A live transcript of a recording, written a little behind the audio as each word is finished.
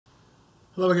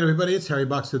Hello again, everybody. It's Harry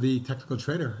Boxer, the technical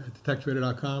trader at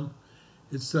thetechtrader.com.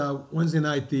 It's Wednesday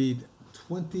night, the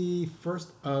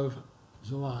 21st of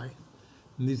July,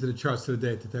 and these are the charts of the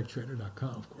day at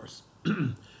thetechtrader.com, of course.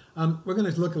 We're going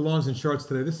to look at longs and shorts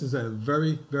today. This is a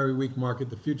very, very weak market.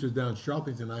 The future's down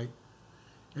sharply tonight,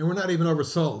 and we're not even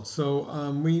oversold.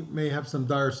 So we may have some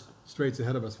dire straits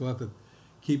ahead of us. We'll have to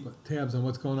keep tabs on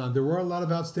what's going on. There were a lot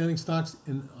of outstanding stocks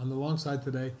on the long side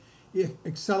today.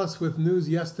 Excellus with news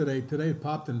yesterday. Today it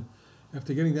popped, and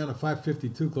after getting down to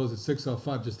 552, closed at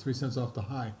 605, just 3 cents off the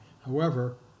high.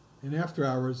 However, in after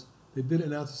hours, they did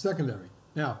announce a secondary.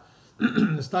 Now,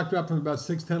 the stock dropped from about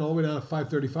 610 all the way down to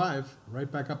 535,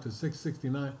 right back up to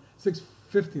 669,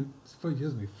 650,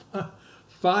 excuse me,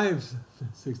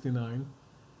 569,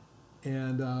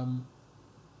 and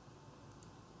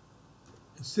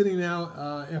sitting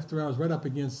now after hours right up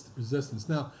against resistance.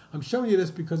 Now, I'm showing you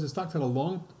this because the stock had a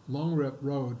long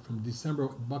road from December,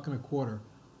 $1.25, all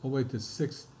the way to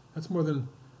 6. That's more than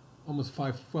almost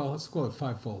 5, well, let's call it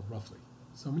fivefold roughly.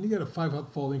 So when you get a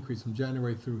fivefold increase from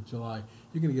January through July,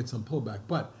 you're going to get some pullback.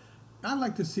 But I'd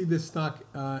like to see this stock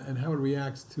and how it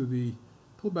reacts to the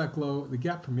pullback low, the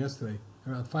gap from yesterday,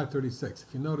 around 536.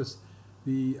 If you notice,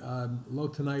 the low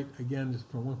tonight, again, just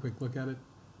for one quick look at it,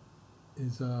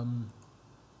 is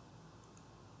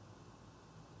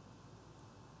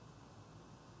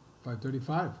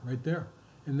 535 right there,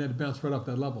 and then it bounced right off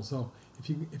that level. So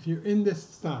if you're in this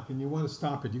stock and you want to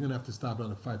stop it, you're going to have to stop it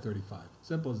on a 535.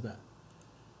 Simple as that.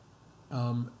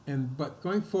 But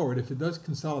going forward, if it does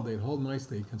consolidate, hold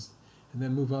nicely, and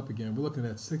then move up again, we're looking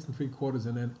at 6 3/4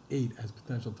 and then 8 as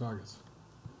potential targets.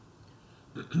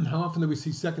 How often do we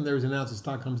see secondaries announced? The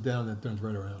stock comes down and it turns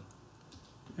right around.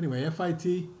 Anyway,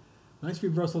 FIT, nice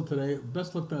reversal today.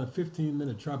 Best looked on a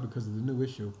 15-minute chart because of the new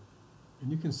issue, and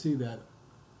you can see that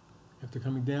after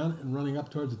coming down and running up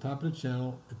towards the top of the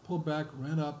channel, it pulled back,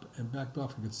 ran up, and backed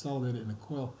off and consolidated in a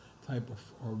coil type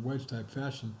or wedge type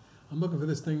fashion. I'm looking for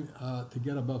this thing to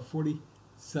get above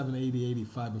 47, 80,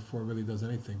 85 before it really does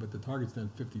anything, but the target's then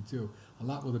 52. A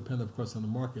lot will depend, of course, on the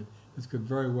market. This could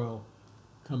very well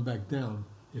come back down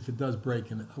if it does break,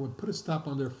 and I would put a stop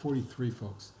under 43,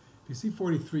 folks. If you see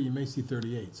 43, you may see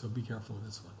 38, so be careful in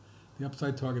this one. The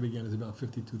upside target, again, is about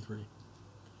 52.3.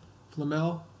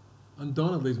 Flamel,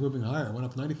 undauntedly, is moving higher. Went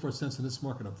up 94 cents in this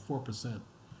market, up 4%.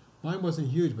 Mine wasn't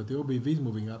huge, but the OBV is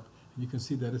moving up, and you can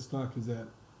see that its stock is at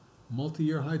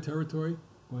multi-year high territory,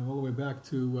 going all the way back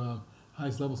to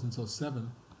highest level since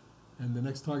 '07, and the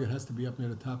next target has to be up near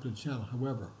the top of the channel.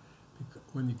 However,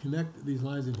 when you connect these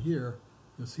lines in here,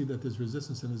 you'll see that there's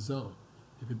resistance in the zone.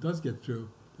 If it does get through,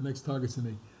 the next target's in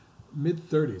the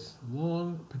mid-30s.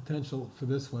 Long potential for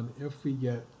this one if we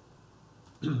get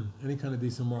any kind of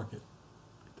decent market.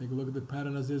 Take a look at the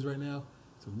pattern as it is right now.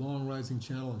 It's a long rising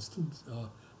channel, and still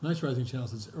nice rising channel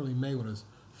since early May when it was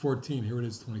 14. Here it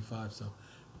is 25. So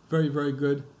very, very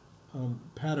good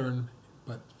pattern,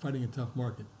 but fighting a tough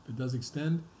market. If it does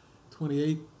extend,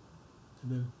 28,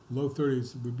 and then low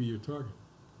 30s would be your target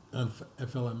on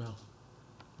FLML.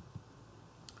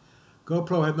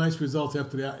 GoPro had nice results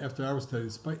after the after hours today,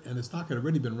 and the stock had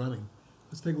already been running.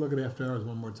 Let's take a look at after hours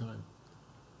one more time.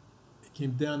 It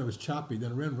came down, it was choppy,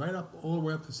 then ran right up all the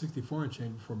way up to 64 and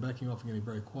change before backing off and getting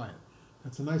very quiet.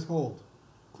 That's a nice hold.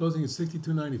 Closing at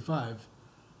 62.95,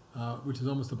 which is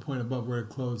almost a point above where it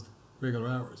closed regular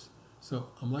hours. So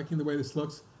I'm liking the way this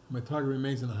looks. My target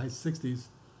remains in the high 60s.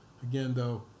 Again,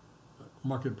 though,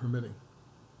 market permitting.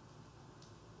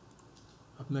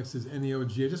 Up next is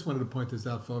NEOG. I just wanted to point this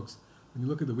out, folks. When you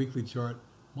look at the weekly chart,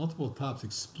 multiple tops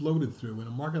exploded through. In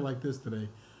a market like this today,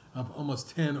 up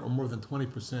almost 10 or more than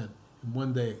 20% in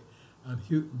one day. On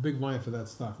big volume for that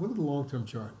stock. Look at the long-term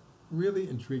chart. Really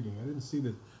intriguing. I didn't see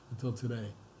this until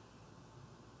today.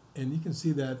 And you can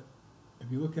see that if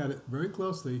you look at it very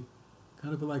closely,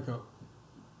 kind of like a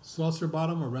saucer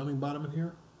bottom or rounding bottom in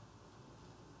here.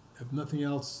 If nothing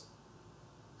else,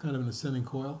 kind of an ascending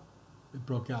coil, it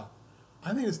broke out.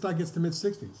 I think the stock gets to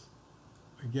mid-60s.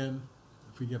 Again,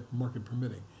 if we get market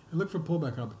permitting. And look for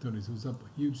pullback opportunities. It was up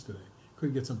huge today.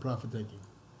 Could get some profit taking.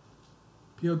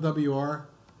 POWR,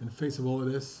 in the face of all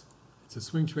of this, it's a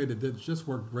swing trade that did just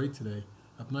work great today,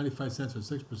 up 95 cents or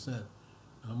 6%.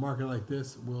 A market like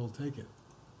this will take it.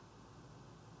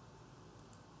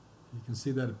 You can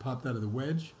see that it popped out of the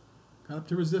wedge, got up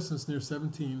to resistance near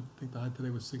 17. I think the high today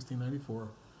was 16.94.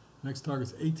 Next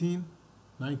target's 18,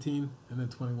 19, and then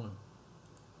 21.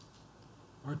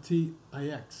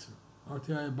 RTIX,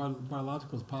 RTI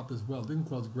Biologicals popped as well. Didn't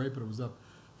close great, but it was up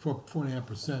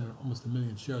 4.5%, or almost 1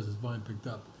 million shares as volume picked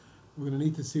up. We're going to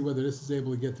need to see whether this is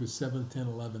able to get through 7, 10,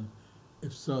 11.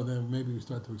 If so, then maybe we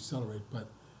start to accelerate. But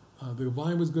The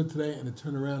volume was good today, and it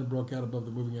turned around and broke out above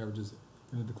the moving averages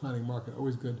in a declining market.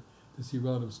 Always good to see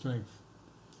relative strength.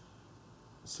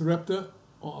 Sarepta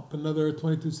up another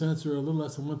 22 cents or a little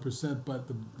less than 1%, but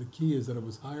the key is that it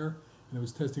was higher and it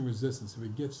was testing resistance. If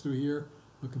it gets through here,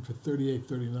 looking for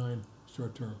 38.39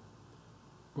 short term.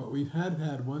 But we've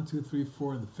had 1, 2, 3,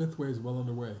 4, and the fifth wave is well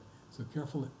underway. So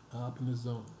careful up in this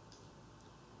zone.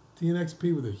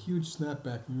 TNXP with a huge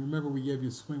snapback. And remember, we gave you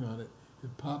a swing on it.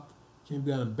 It popped, came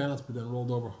down and bounced, but then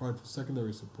rolled over hard for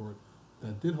secondary support.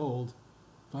 That did hold.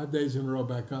 5 days in a row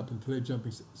back up, and today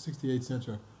jumping 68 cents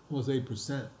or almost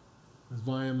 8%. This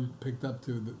volume picked up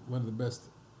to one of the best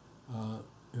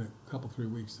in a couple, 3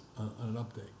 weeks on an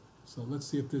up day. So let's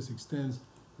see if this extends.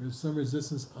 There's some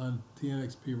resistance on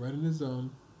TNXP right in the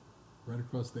zone, right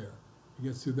across there. If it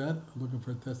gets through that, I'm looking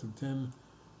for a test of 10,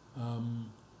 10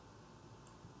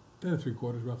 and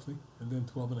 3/4 roughly, and then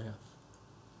 12 and a half.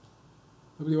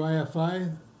 WIFI,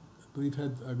 I believe,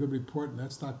 had a good report, and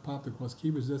that stock popped across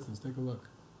key resistance. Take a look.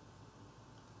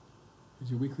 Here's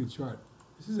your weekly chart.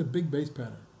 This is a big base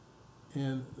pattern,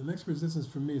 and the next resistance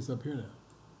for me is up here now.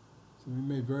 So we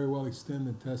may very well extend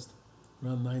and test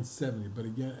around 970, but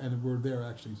again, and we're there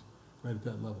actually, right at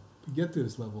that level. If we get to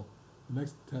this level, the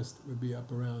next test would be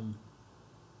up around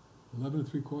 11 and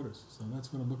 3/4. So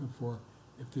that's what I'm looking for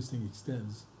if this thing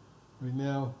extends. Right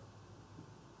now,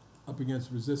 up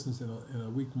against resistance in a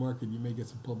weak market, you may get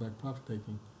some pullback profit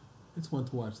taking. It's one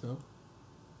to watch though.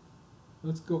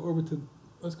 Let's go over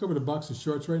to box of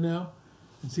shorts right now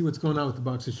and see what's going on with the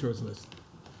box of shorts list.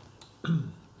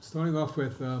 Starting off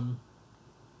with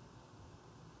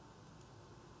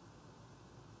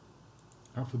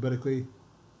alphabetically,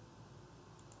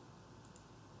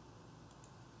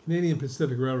 Canadian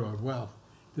Pacific Railroad. Wow,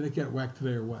 did it get whacked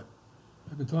today or what?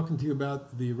 I've been talking to you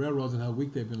about the railroads and how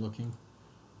weak they've been looking,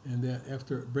 and that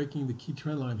after breaking the key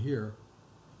trend line here,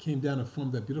 it came down and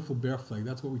formed that beautiful bear flag.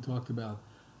 That's what we talked about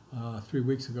 3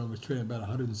 weeks ago, and was trading about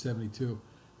 172.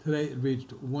 Today it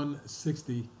reached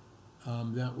 160.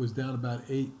 That was down about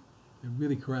 8. It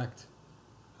really cracked.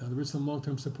 Now there is some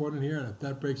long-term support in here, and if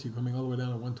that breaks, you're coming all the way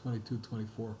down to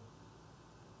 122.24.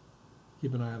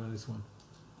 Keep an eye out on this one.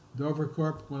 Dover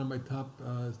Corp, one of my top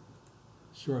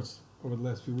shorts over the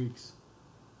last few weeks.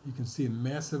 You can see a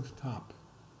massive top.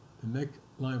 The neck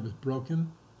line was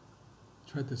broken.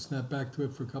 Tried to snap back to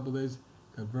it for a couple of days.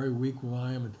 Got very weak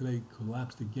volume, and today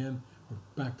collapsed again, or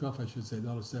backed off, I should say,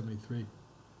 $1.73,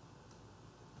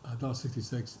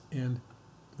 $1.66. And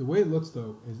the way it looks,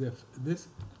 though, is if this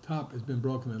top has been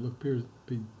broken, it appears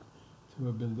to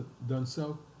have been done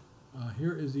so.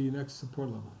 Here is the next support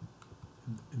level,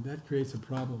 and that creates a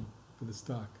problem for the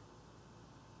stock.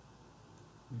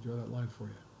 Let me draw that line for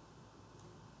you.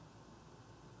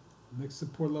 Next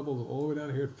support level is all the way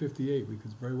down here at 58. We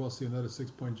could very well see another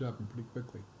 6-point drop and pretty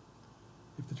quickly.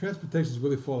 If the transportations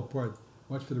really fall apart,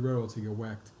 watch for the railroads to get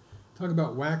whacked. Talk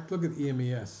about whacked, look at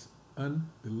EMES.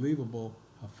 Unbelievable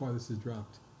how far this has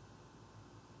dropped.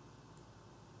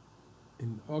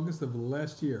 In August of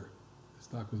last year, the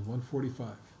stock was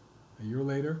 145. A year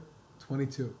later,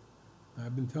 22. Now,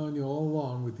 I've been telling you all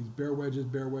along, with these bear wedges,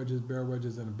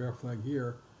 and a bear flag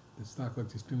here, the stock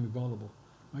looks extremely vulnerable.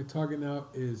 My target now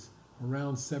is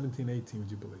around 17, 18,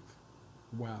 would you believe?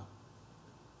 Wow.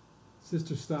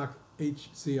 Sister stock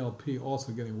HCLP,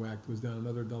 also getting whacked, was down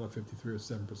another $1.53 or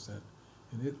 7%,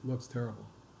 and it looks terrible.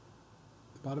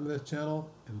 The bottom of that channel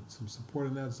and some support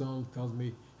in that zone tells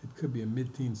me it could be a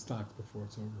mid-teen stock before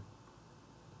it's over.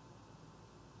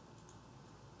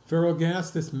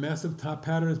 Ferrogas, this massive top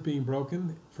pattern is being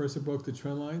broken. First it broke the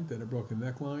trend line, then it broke the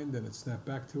neckline, then it snapped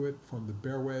back to it, formed the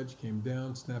bear wedge, came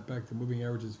down, snapped back to moving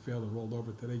averages, failed and rolled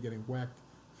over. Today getting whacked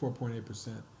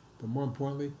 4.8%. But more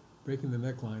importantly, breaking the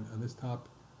neckline on this top,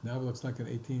 now it looks like an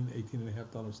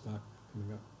 $18.5 stock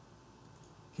coming up.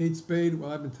 Kate Spade,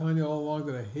 well, I've been telling you all along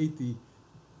that I hate the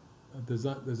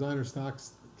designer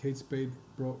stocks. Kate Spade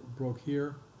broke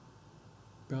here,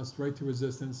 bounced right to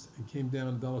resistance, and came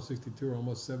down $1.62 or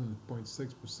almost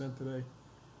 7.6% today.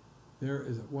 There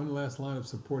is one last line of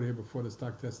support here before the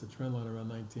stock tests the trend line around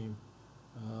 19.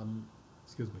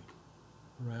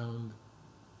 Around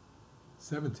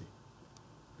 70.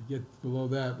 If we get below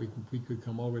that, we could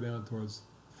come all the way down towards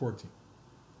 14.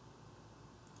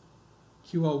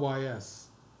 QLYS,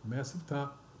 massive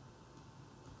top,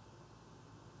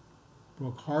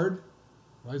 broke hard,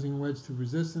 rising wedge to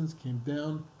resistance, came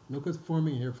down. Look what's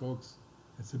forming here, folks.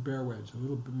 It's a bear wedge, a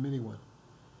little mini one.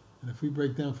 And if we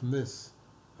break down from this,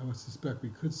 I would suspect we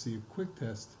could see a quick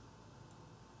test,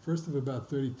 first of about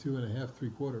 32.5,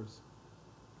 3/4, and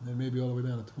then maybe all the way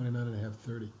down to 29.5,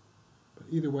 30. But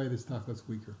either way, this stock looks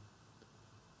weaker.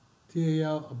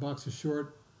 TAL, a box of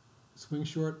short, swing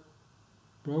short,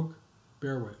 broke,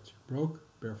 bear wedge, broke,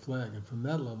 bear flag, and from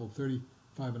that level,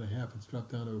 35.5, it's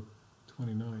dropped down to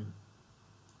 29.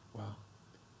 Wow.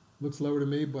 Looks lower to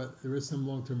me, but there is some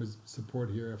long-term support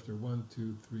here after 1,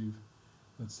 2, 3,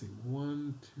 let's see,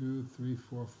 1, 2, 3,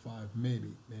 4, 5,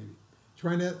 maybe.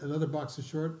 Try net, another box of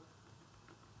short.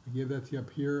 I gave that to you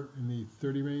up here in the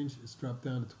 30 range. It's dropped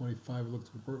down to 25. It looks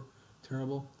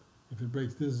terrible. If it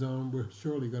breaks this zone, we're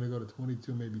surely going to go to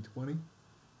 22, maybe 20.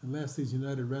 And lastly is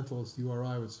United Rentals,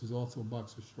 URI, which is also a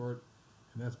box of short.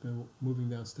 And that's been moving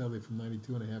down steadily from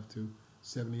 92.5 to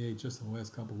 78 just in the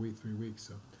last couple of weeks, 3 weeks.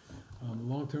 So the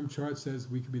long-term chart says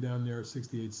we could be down there at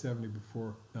 68.70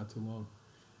 before not too long.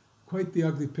 Quite the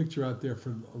ugly picture out there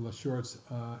for the shorts,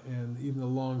 and even the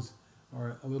longs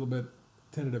are a little bit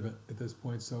tentative at this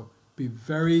point. So be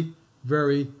very,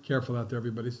 very careful out there,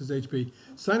 everybody. This is HP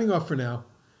signing off for now.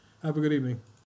 Have a good evening.